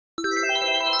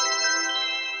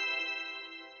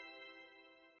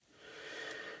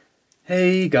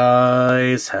Hey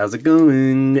guys, how's it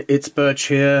going? It's Birch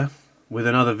here with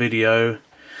another video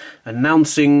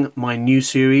announcing my new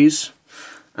series.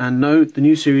 And no, the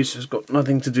new series has got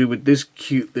nothing to do with this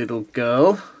cute little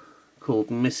girl called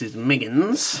Mrs.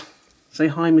 Miggins. Say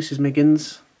hi, Mrs.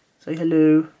 Miggins. Say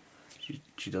hello.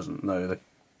 She doesn't know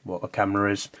what a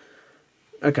camera is.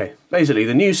 Okay, basically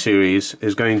the new series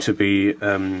is going to be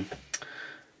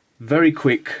very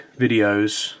quick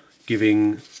videos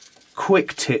giving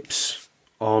quick tips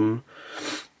on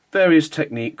various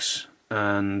techniques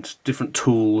and different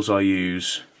tools I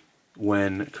use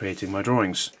when creating my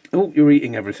drawings. Oh, you're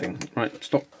eating everything. Right,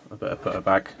 stop. I better put her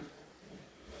back.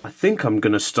 I think I'm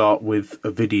going to start with a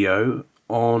video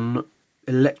on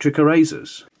electric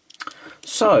erasers.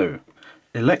 So,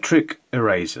 electric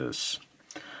erasers.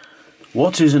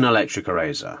 What is an electric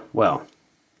eraser? Well,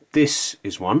 this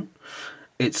is one.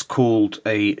 It's called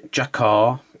a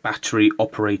Jakar battery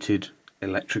operated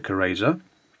electric eraser.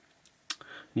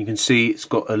 You can see it's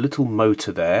got a little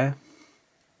motor there,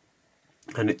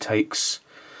 and it takes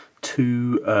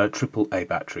two AAA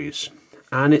batteries,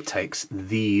 and it takes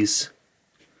these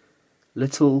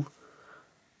little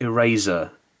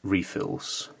eraser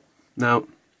refills. Now,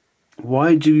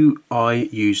 why do I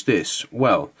use this?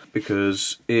 Well,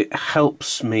 because it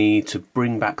helps me to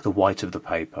bring back the white of the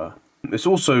paper. It's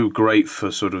also great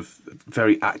for sort of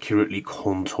very accurately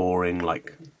contouring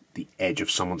like the edge of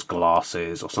someone's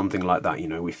glasses or something like that. You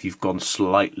know, if you've gone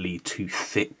slightly too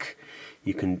thick,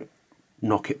 you can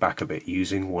knock it back a bit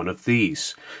using one of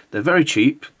these. They're very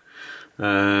cheap.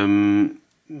 In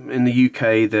the UK,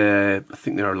 I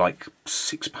think they're like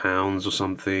 £6 or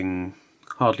something.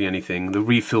 Hardly anything. The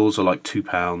refills are like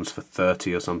 £2 for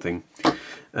 30 or something.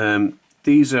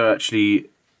 These are actually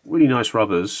really nice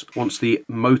rubbers. Once the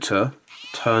motor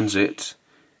turns it,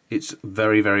 it's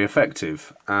very, very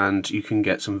effective, and you can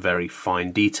get some very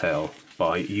fine detail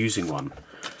by using one.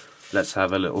 Let's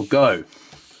have a little go.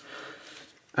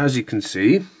 As you can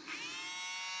see, you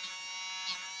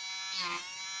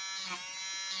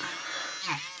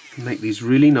can make these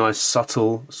really nice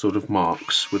subtle sort of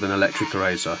marks with an electric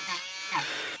eraser.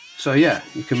 So yeah,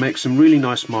 you can make some really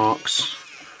nice marks,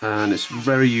 and it's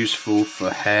very useful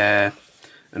for hair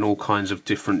and all kinds of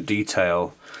different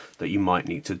detail that you might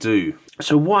need to do.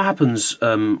 So what happens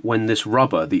when this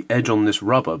rubber, the edge on this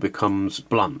rubber, becomes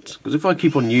blunt? Because if I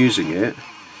keep on using it,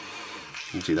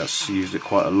 you can see that's used it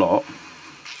quite a lot.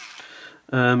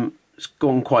 It's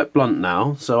gone quite blunt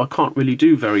now, so I can't really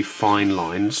do very fine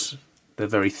lines. They're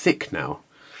very thick now.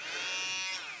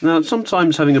 Now,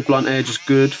 sometimes having a blunt edge is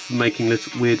good for making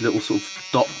weird little sort of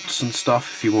dots and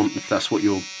stuff if that's what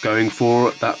you're going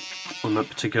for on that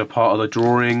particular part of the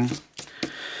drawing.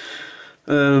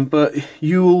 But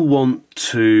you will want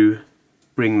to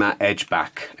bring that edge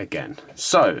back again.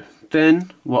 So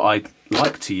then what I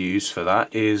like to use for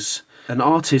that is an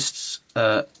artist's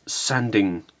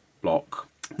sanding block.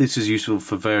 This is useful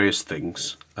for various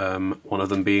things, one of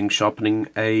them being sharpening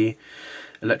a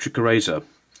electric eraser.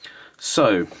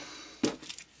 So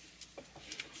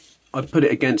I put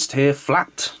it against here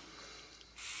flat.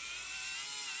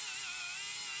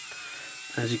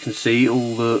 As you can see,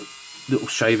 all the little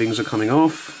shavings are coming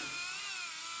off,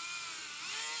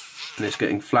 and it's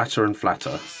getting flatter and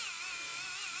flatter.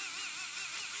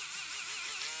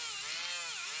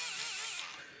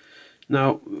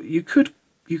 Now you could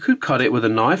cut it with a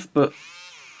knife, but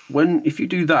if you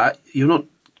do that, you're not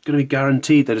going to be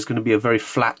guaranteed that it's going to be a very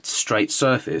flat, straight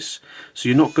surface. So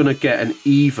you're not going to get an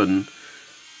even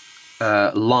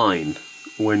line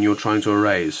when you're trying to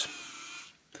erase.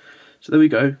 So there we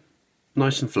go,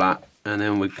 nice and flat, and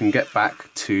then we can get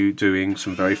back to doing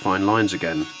some very fine lines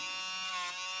again.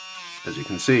 As you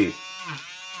can see,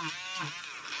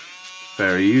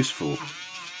 very useful.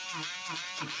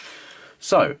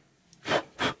 So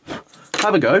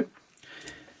have a go.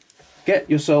 Get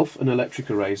yourself an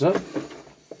electric eraser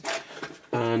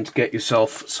and get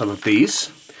yourself some of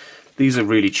these. These are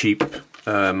really cheap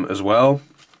as well.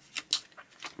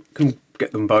 You can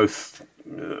get them both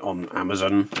on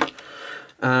Amazon,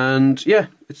 and yeah,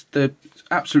 they're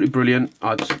absolutely brilliant.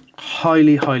 I'd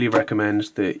highly recommend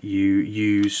that you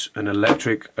use an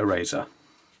electric eraser.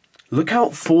 Look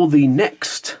out for the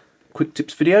next quick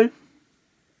tips video,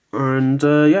 and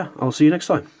yeah, I'll see you next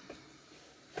time.